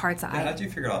out what parts How'd you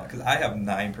figure it out? Because I have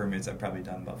 9 permits. I've probably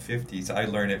done about 50, so I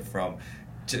learned it from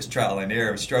just trial and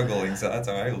error, struggling, so that's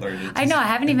how I learned it. I know, I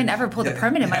haven't even ever pulled a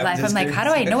permit in my life. I'm like, how do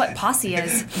I know what posse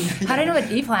is? How do I know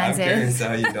what E-plans is? I'm curious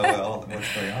how you know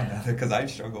what's going on now, because I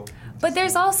struggle. But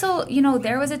there's also,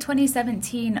 there was a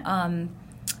 2017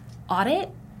 audit.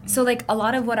 So a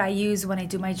lot of what I use when I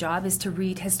do my job is to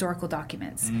read historical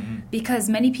documents because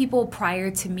many people prior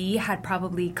to me had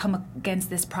probably come against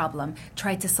this problem,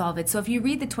 tried to solve it. So if you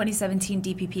read the 2017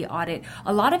 DPP audit,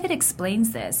 a lot of it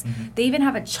explains this. They even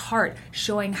have a chart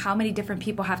showing how many different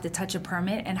people have to touch a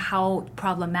permit and how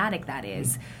problematic that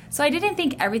is. So I didn't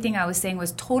think everything I was saying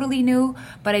was totally new,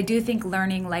 but I do think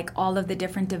learning all of the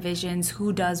different divisions,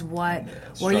 who does what,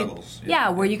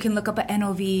 where you can look up an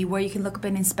NOV, where you can look up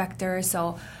an inspector.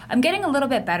 So I'm getting a little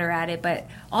bit better at it, but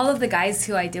all of the guys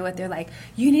who I deal with, they're like,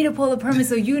 you need to pull a permit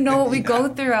so you know what we go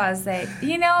through. I was like,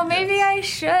 maybe I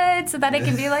should so that I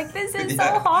can be like, this is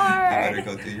so hard. You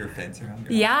gotta go do your fence around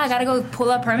your house. I gotta go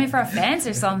pull a permit for a fence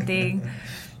or something.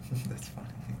 That's funny.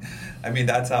 I mean,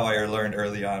 that's how I learned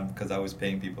early on because I was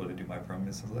paying people to do my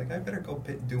permits. I was like, I better go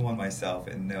do one myself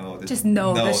and know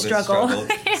the struggle.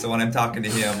 So when I'm talking to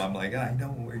him, I'm like, I know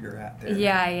where you're at there.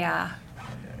 Yeah.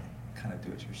 Kind of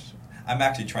do it yourself. I'm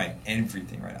actually trying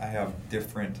everything, right? I have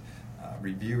different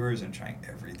reviewers and trying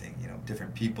everything,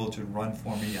 different people to run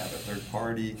for me. I have a third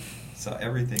party, so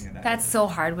everything. And that's so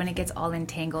hard when it gets all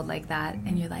entangled like that,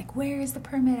 and you're like, where is the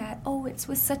permit at? Oh, it's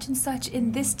with such and such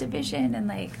in this division,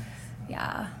 and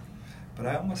yeah. But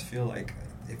I almost feel like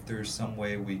if there's some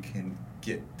way we can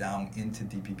get down into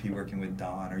DPP working with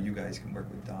Don, or you guys can work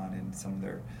with Don in some of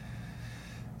their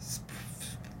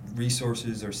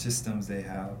resources or systems they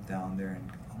have down there and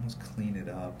almost clean it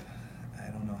up. I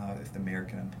don't know if the mayor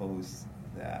can impose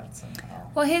that somehow.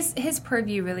 Well, his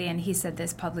purview really, and he said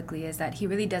this publicly, is that he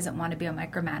really doesn't want to be a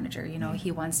micromanager.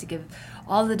 He wants to give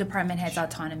all the department heads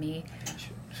autonomy.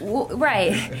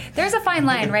 Right. There's a fine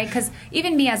line, right? Because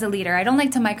even me as a leader, I don't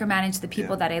like to micromanage the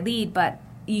people that I lead, but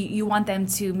you want them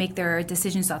to make their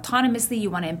decisions autonomously. You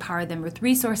want to empower them with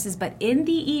resources. But in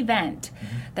the event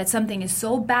that something is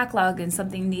so backlogged and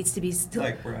something needs to be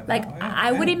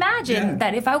I would imagine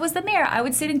that if I was the mayor, I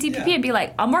would sit in TPP and be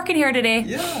like, I'm working here today.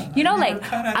 Yeah, you know, like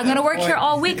I'm going to work here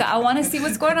all week. I want to see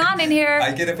what's going on in here.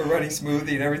 I get it for running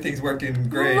smoothly and everything's working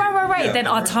great. Right. Yeah, then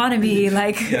autonomy,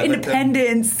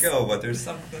 independence. But there's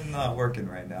something not working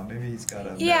right now. Maybe he's got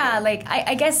to. Yeah,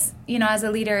 I guess, as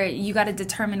a leader, you got to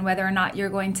determine whether or not you're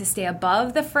going to stay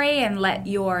above the fray and let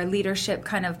your leadership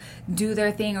kind of do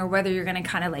their thing, or whether you're going to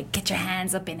kind of get your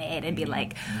hands up in it and be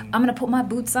like, I'm going to put my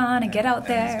boots on and get out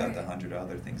there. He's got the 100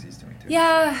 other things he's doing too.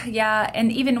 Yeah.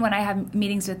 And even when I have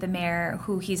meetings with the mayor,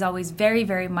 who he's always very,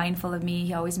 very mindful of me,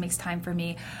 he always makes time for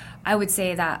me, I would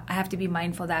say that I have to be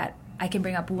mindful that I can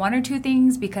bring up one or two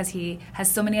things because he has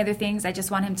so many other things. I just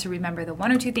want him to remember the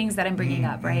one or two things that I'm bringing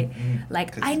up, right?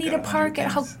 Like, I need a park at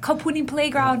Kaupuni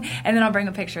Playground, and then I'll bring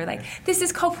a picture. Like, this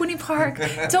is Kaupuni Park.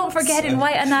 Don't forget in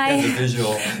Waianae. The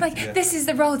visual. This is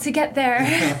the road to get there.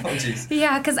 Oh, jeez.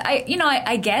 Yeah, because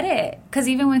I get it. Because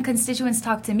even when constituents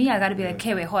talk to me, I got to be like,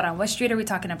 okay, wait, hold on. What street are we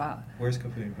talking about? Where's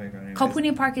Kaupuni Playground?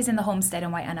 Kaupuni Park is in the Homestead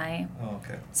in Waianae. Oh,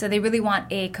 okay. So they really want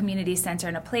a community center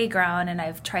and a playground, and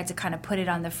I've tried to kind of put it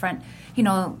on the front,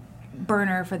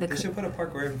 burner for the... They should put a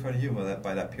park right in front of you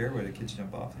by that pier where the kids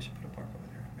jump off. They should put a park over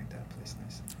there. Make that place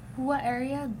nice. What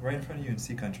area? Right in front of you in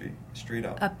Sea Country, straight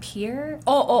up. A pier?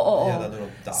 Oh. Yeah, that little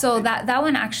dock. So that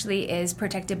one actually is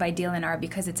protected by DLNR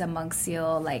because it's a monk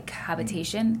seal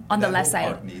habitation on the left side.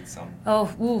 Park needs some.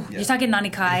 You're talking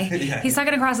Nanikai. Yeah. He's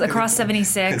talking across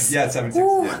 76. Yeah,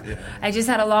 76. Yeah. I just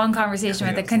had a long conversation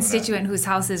with a constituent whose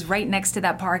house is right next to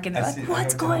that park, and they're like,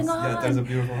 "What's going on?" Yeah, there's a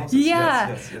beautiful house. Yeah,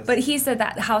 yes. But he said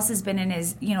that house has been in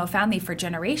his family for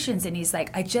generations, and he's like,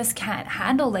 I just can't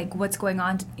handle what's going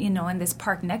on in this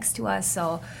park next to us.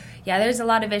 So yeah, there's a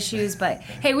lot of issues, but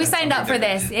hey, we signed up for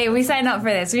this.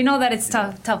 We know that it's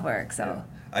tough work. So yeah.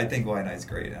 I think Waianae is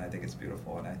great, and I think it's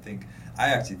beautiful, and I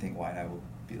actually think Waianae will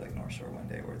be like North Shore one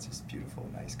day, where it's just beautiful,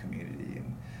 nice community,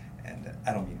 and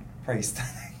I don't mean praise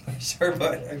North Shore,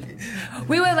 but I mean,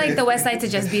 we would like the West Side to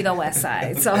just be the West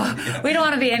Side, so we don't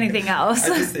want to be anything else.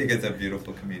 I just think it's a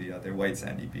beautiful community out there, white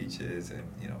sandy beaches, and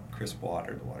crisp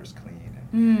water. The water's clean,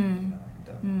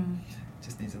 and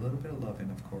just needs a little bit of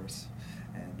loving, of course.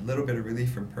 And a little bit of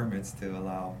relief from permits to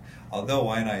allow, although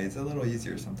Waianae is a little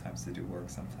easier sometimes to do work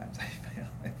sometimes, I feel.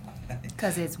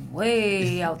 Because it's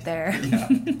way out there.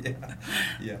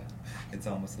 Yeah. It's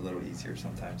almost a little easier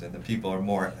sometimes, and the people are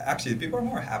more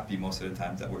happy most of the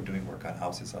times that we're doing work on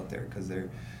houses out there, because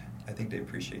I think they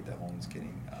appreciate the homes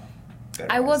getting better.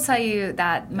 I will tell you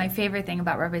that my favorite thing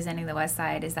about representing the West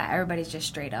Side is that everybody's just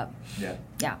straight up.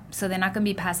 Yeah. So they're not going to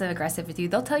be passive aggressive with you.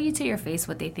 They'll tell you to your face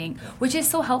what they think, which is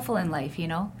so helpful in life,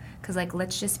 because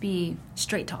let's just be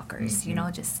straight talkers,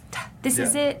 just this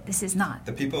is it, this is not.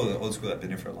 The people of the old school that have been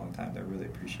here for a long time, they're really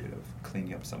appreciative of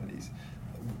cleaning up some of these.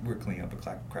 We're cleaning up a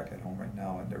crack at home right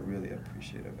now, and they're really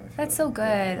appreciative. That's so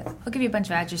good. I'll give you a bunch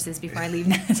of addresses before I leave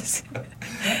next.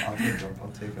 I'll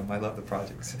take them. I love the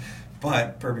projects.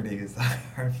 But permitting is the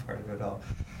hard part of it all.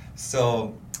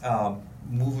 So,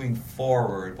 moving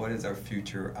forward, what is our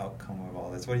future outcome of all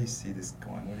this? What do you see this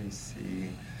going? What do you see?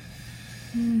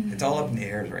 It's all up in the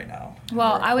air right now.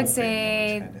 Well, I would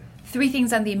say 3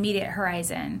 things on the immediate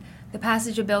horizon. The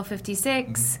passage of Bill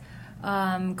 56,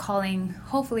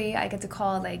 hopefully I get to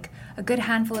call a good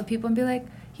handful of people and be like,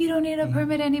 you don't need a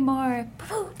permit anymore.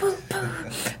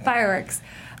 Fireworks.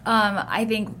 I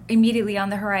think immediately on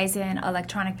the horizon,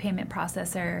 electronic payment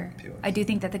processor. I do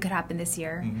think that could happen this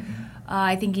year.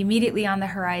 I think immediately on the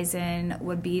horizon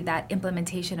would be that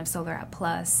implementation of Solar App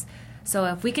Plus. So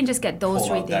if we can just get those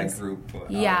 3 things. That group.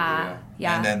 Yeah.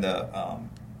 And then the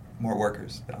more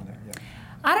workers down there. Yeah.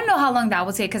 I don't know how long that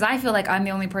will take, because I feel like I'm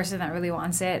the only person that really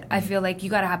wants it. I feel like you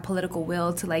got to have political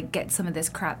will to get some of this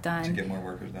crap done. To get more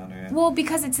workers down there. Yeah. Well,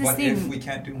 because it's this thing. If we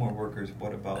can't do more workers,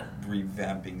 what about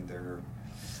revamping their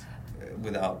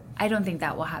without? I don't think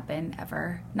that will happen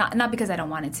ever. Not because I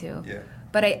don't want it to. Yeah.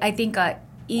 But I think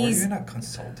ease. Or even a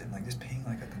consultant, just paying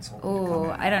a consultant. Oh,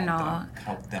 I don't know.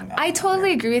 Help them out. I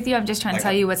totally agree with you. I'm just trying to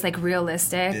tell you what's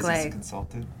realistic. Business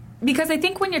consultant. Because I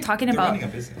think when you're talking about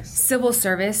a civil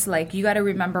service, you got to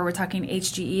remember we're talking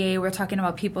HGEA, we're talking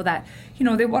about people that,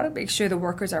 they want to make sure the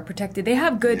workers are protected. They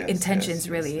have good intentions,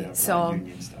 really. So,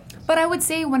 but I would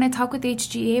say when I talk with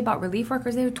HGEA about relief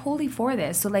workers, they were totally for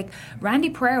this. So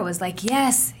Randy Pereira was like,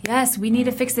 yes, we need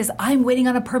to fix this. I'm waiting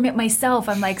on a permit myself.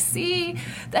 I'm like, see,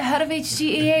 the head of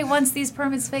HGEA wants these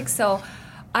permits fixed. So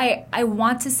I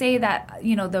want to say that,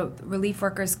 the relief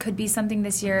workers could be something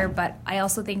this year, but I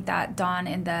also think that Dawn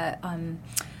and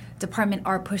department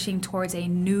are pushing towards a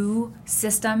new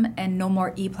system and no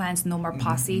more e-plans, no more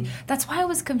posse. That's why I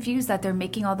was confused that they're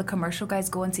making all the commercial guys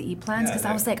go into e-plans, because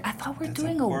I was like, I thought we're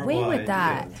doing away with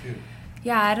that.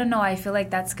 Yeah, I don't know. I feel like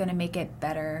that's going to make it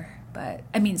better. But,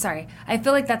 I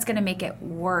feel like that's going to make it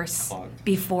worse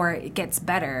before it gets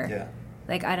better. Yeah.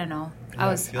 Like, I don't know. Yeah,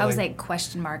 I was like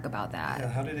question mark about that. Yeah,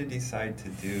 how did they decide to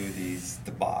do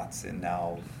the bots and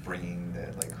now bringing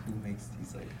who makes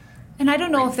these And I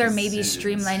don't know if they're maybe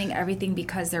streamlining everything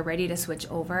because they're ready to switch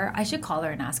over. I should call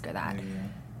her and ask her that. Yeah.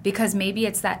 Because maybe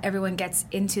it's that everyone gets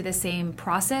into the same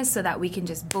process so that we can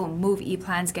just, boom, move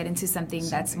e-plans, get into something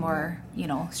that's more,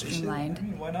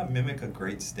 streamlined. Why not mimic a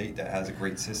great state that has a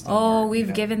great system? Oh,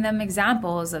 we've given them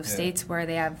examples of states where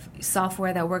they have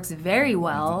software that works very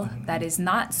well, that is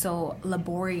not so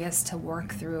laborious to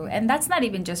work through. And that's not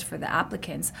even just for the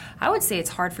applicants. I would say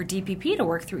it's hard for DPP to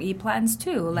work through e-plans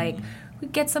too. Like, we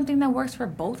get something that works for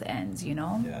both ends,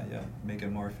 Yeah. Make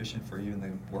it more efficient for you and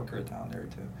the worker down there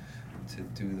to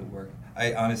do the work.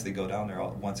 I honestly go down there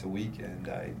once a week, and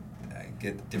I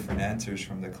get different answers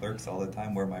from the clerks all the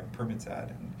time where my permit's at,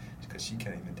 and because she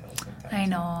can't even tell sometimes. I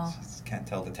know. She just can't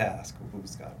tell the task,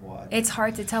 who's got what. It's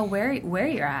hard to tell where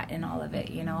you're at in all of it,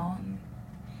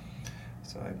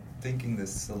 So I'm thinking the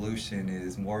solution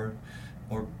is more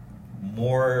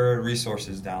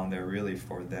resources down there, really,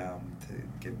 for them to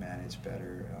get managed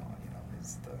better.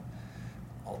 Is the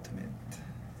ultimate.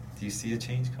 Do you see a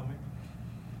change coming?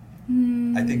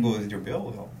 I think with your bill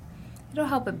will help. It'll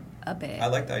help a bit. I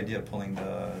like the idea of pulling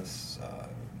the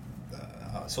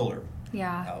solar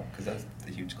out, because that's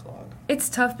a huge clog. It's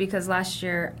tough because last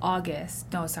year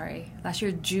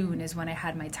June is when I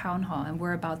had my town hall, and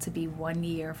we're about to be 1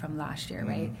 year from last year,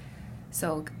 right?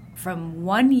 So from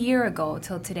 1 year ago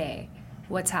till today,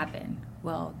 what's happened?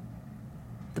 Well,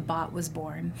 the bot was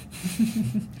born.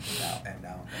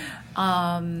 now.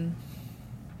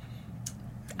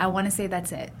 I want to say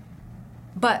that's it.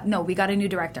 But no, we got a new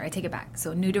director. I take it back.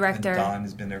 So new director. And Don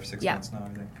has been there for 6 months now, I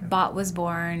think. Bot was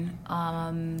born.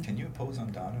 Can you oppose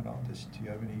on Don at all? Do you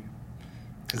have any?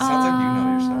 Because it sounds like you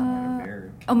know yourself more than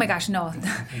Barry. Oh my gosh, no.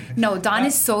 No, Don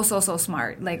is so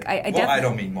smart. Like, I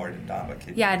don't mean more than Don, but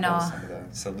can you propose some of the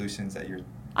solutions that you're...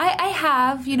 I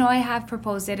have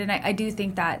proposed it, and I do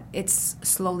think that it's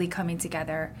slowly coming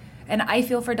together. And I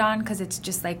feel for Dawn because it's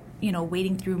just like,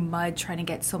 wading through mud trying to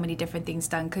get so many different things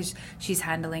done because she's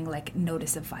handling like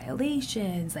notice of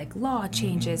violations, like law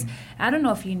changes. I don't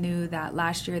know if you knew that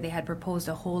last year they had proposed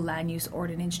a whole land use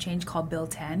ordinance change called Bill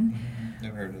 10.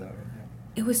 Never heard of that one.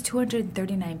 It was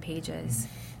 239 pages.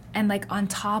 And like on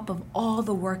top of all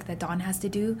the work that Dawn has to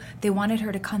do, they wanted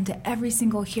her to come to every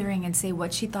single hearing and say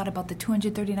what she thought about the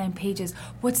 239 pages.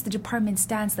 What's the department's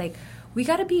stance? Like, we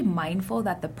got to be mindful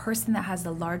that the person that has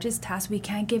the largest task, we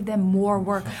can't give them more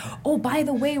work. Oh, by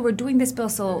the way, we're doing this bill.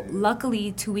 So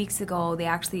luckily 2 weeks ago, they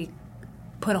actually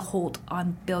put a hold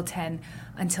on Bill 10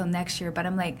 until next year. But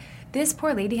I'm like, this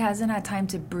poor lady hasn't had time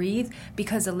to breathe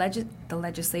because the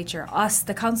legislature, us,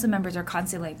 the council members are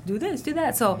constantly like, do this, do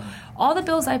that. So all the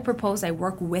bills I propose, I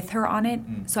work with her on it.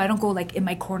 So I don't go like in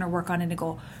my corner, work on it and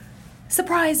go,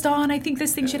 surprise, Dawn, I think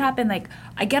this thing should happen. Like,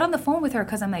 I get on the phone with her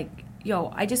because I'm like,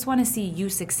 yo, I just want to see you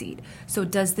succeed. So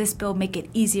does this bill make it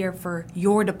easier for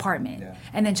your department? Yeah.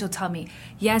 And then she'll tell me,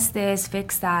 yes, this,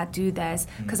 fix that, do this.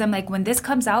 Because I'm like, when this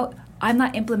comes out, I'm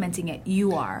not implementing it.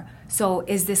 You are. So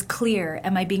is this clear?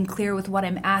 Am I being clear with what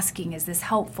I'm asking? Is this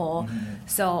helpful?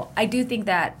 So I do think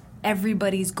that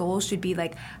everybody's goal should be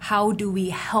like, how do we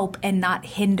help and not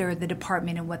hinder the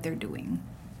department in what they're doing?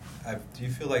 Do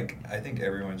you feel like, I think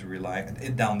everyone's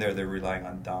down there, they're relying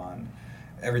on Dawn.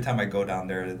 Every time I go down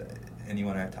there,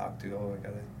 anyone I talk to, I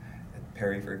got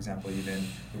Perry, for example, even,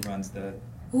 who runs the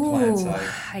plant side.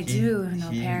 I do know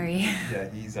Perry. Yeah,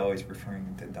 he's always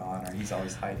referring to Dawn, or he's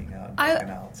always hiding out, backing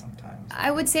out sometimes.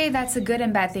 I would say that's a good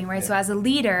and bad thing, right? Yeah. So as a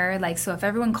leader, like, so if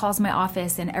everyone calls my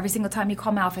office, and every single time you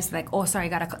call my office, like, oh, sorry, I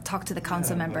got to talk to the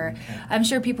council member. I'm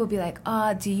sure people would be like,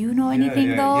 do you know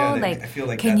anything, though? Yeah, like, I feel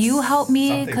like can you help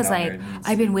me? Because, like,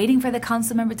 I've been waiting for the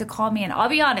council member to call me, and I'll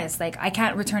be honest, like, I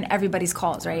can't return everybody's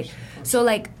calls, right? So,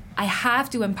 like, I have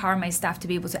to empower my staff to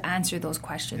be able to answer those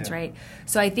questions, right?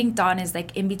 So I think Dawn is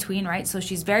like in between, right? So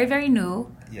she's very, very new,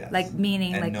 like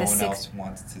meaning and like no the one else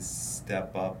wants to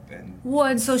step up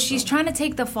and so she's trying to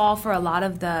take the fall for a lot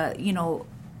of the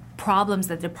problems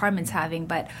that the department's having.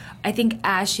 But I think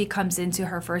as she comes into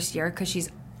her first year, because she's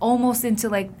almost into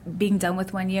like being done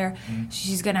with 1 year,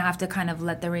 she's gonna have to kind of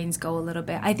let the reins go a little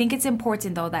bit. I think it's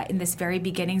important though that in this very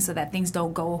beginning, so that things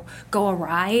don't go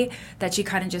awry, that she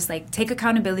kind of just like take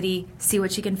accountability, see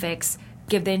what she can fix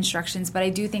give the instructions, but I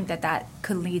do think that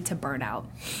could lead to burnout,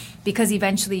 because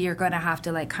eventually you're going to have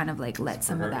to kind of let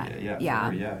some of that.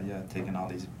 Taking all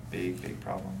these big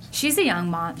problems. She's a young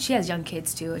mom. She has young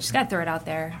kids too. Just got to throw it out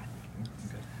there.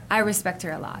 Okay. I respect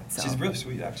her a lot. So. She's really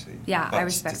sweet, actually. Yeah, I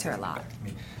respect her a lot.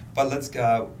 But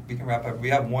we can wrap up. We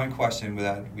have one question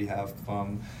that we have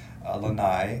from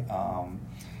Lanai.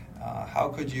 How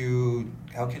can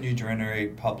you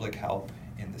generate public help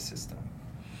in the system?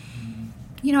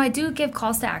 I do give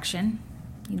calls to action.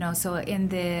 So in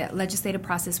the legislative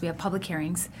process, we have public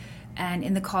hearings. And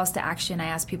in the calls to action, I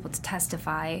ask people to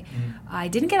testify. I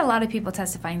didn't get a lot of people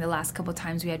testifying the last couple of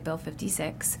times we had Bill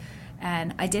 56.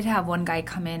 And I did have one guy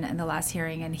come in the last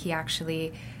hearing, and he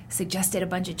actually suggested a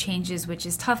bunch of changes, which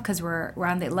is tough because we're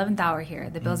on the 11th hour here.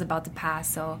 The bill's about to pass.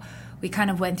 So we kind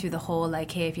of went through the whole,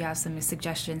 hey, if you have some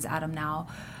suggestions, add them now.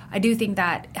 I do think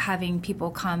that having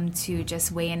people come to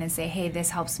just weigh in and say, hey, this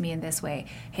helps me in this way.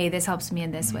 Hey, this helps me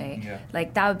in this way.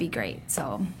 That would be great.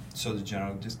 So the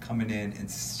general just coming in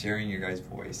and sharing your guys'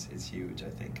 voice is huge, I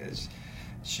think, because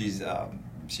she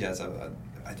has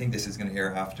I think this is going to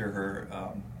air after her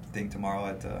thing tomorrow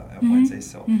at Wednesday,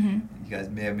 so you guys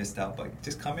may have missed out, but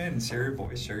just come in and share your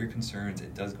voice, share your concerns.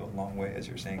 It does go a long way, as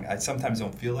you're saying. I sometimes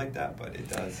don't feel like that, but it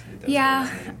does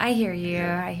I hear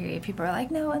you. People are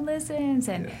like, no one listens,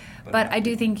 but I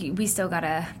do think we still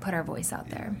gotta put our voice out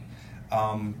there.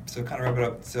 So kind of wrap it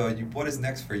up. So what is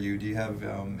next for you? Do you have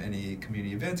any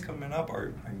community events coming up,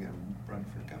 or are you going to run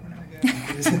for governor again?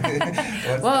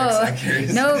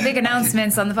 Whoa, no big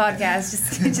announcements on the podcast.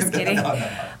 Just kidding.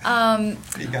 No.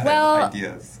 You got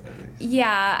ideas.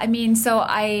 Yeah, so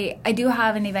I do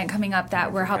have an event coming up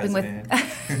that we're helping with.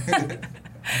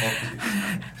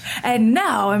 And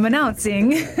now I'm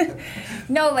announcing.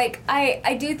 No,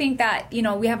 I do think that,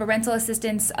 we have a rental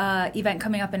assistance event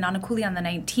coming up in Nanakuli on the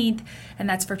 19th, and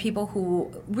that's for people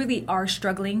who really are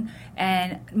struggling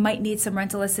and might need some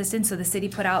rental assistance. So the city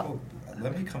put out...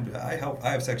 Let me come to that. I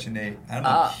have Section 8. I'm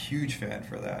a huge fan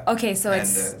for that. Okay, so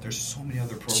it's... there's so many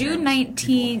other programs. June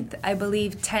 19th, I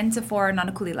believe, 10 to 4,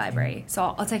 Nanakuli Library. So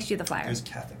I'll text you the flyer. There's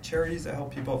Catholic Charities that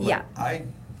help people. I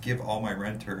give all my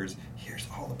renters, here's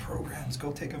all the programs,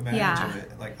 go take advantage of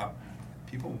it.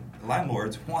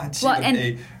 Landlords want you to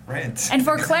pay rent. And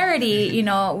for clarity,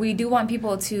 we do want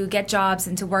people to get jobs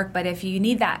and to work, but if you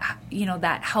need that,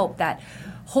 that help, that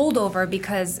holdover,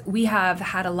 because we have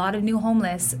had a lot of new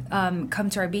homeless come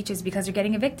to our beaches because they're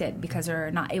getting evicted because they're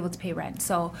not able to pay rent.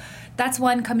 So that's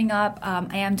one coming up.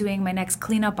 I am doing my next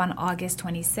cleanup on August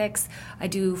 26th. I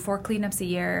do 4 cleanups a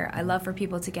year. I love for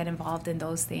people to get involved in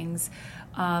those things.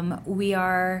 We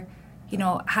are...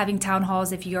 having town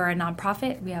halls. If you're a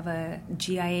nonprofit, we have a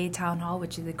GIA town hall,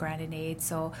 which is a grant and aid.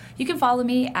 So you can follow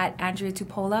me at Andria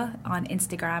Tupola on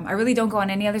Instagram. I really don't go on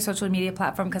any other social media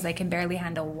platform because I can barely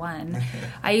handle one.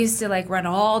 I used to run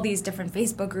all these different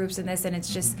Facebook groups and this, and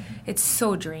it's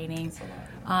so draining.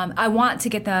 I want to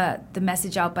get the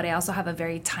message out, but I also have a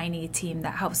very tiny team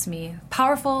that helps me.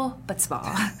 Powerful, but small.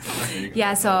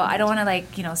 So I don't want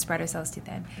to spread ourselves too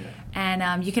thin.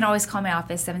 And you can always call my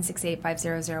office,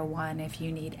 768-5001, if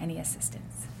you need any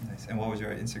assistance. Nice. And what was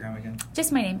your Instagram again?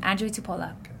 Just my name, Andria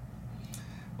Tupola. Okay.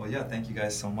 Well, thank you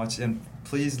guys so much. And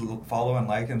please follow and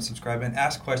like and subscribe and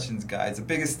ask questions, guys. The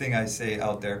biggest thing I say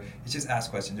out there is just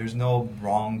ask questions. There's no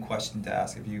wrong question to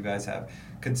ask. If you guys have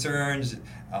concerns,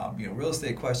 real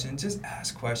estate questions, just ask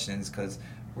questions, because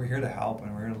we're here to help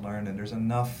and we're here to learn, and there's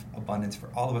enough abundance for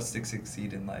all of us to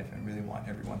succeed in life, and really want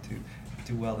everyone to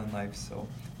do well in life. So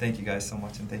thank you guys so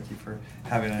much, and thank you for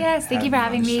having thank you for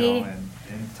having me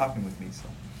and talking with me. So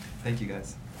thank you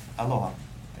guys. Aloha.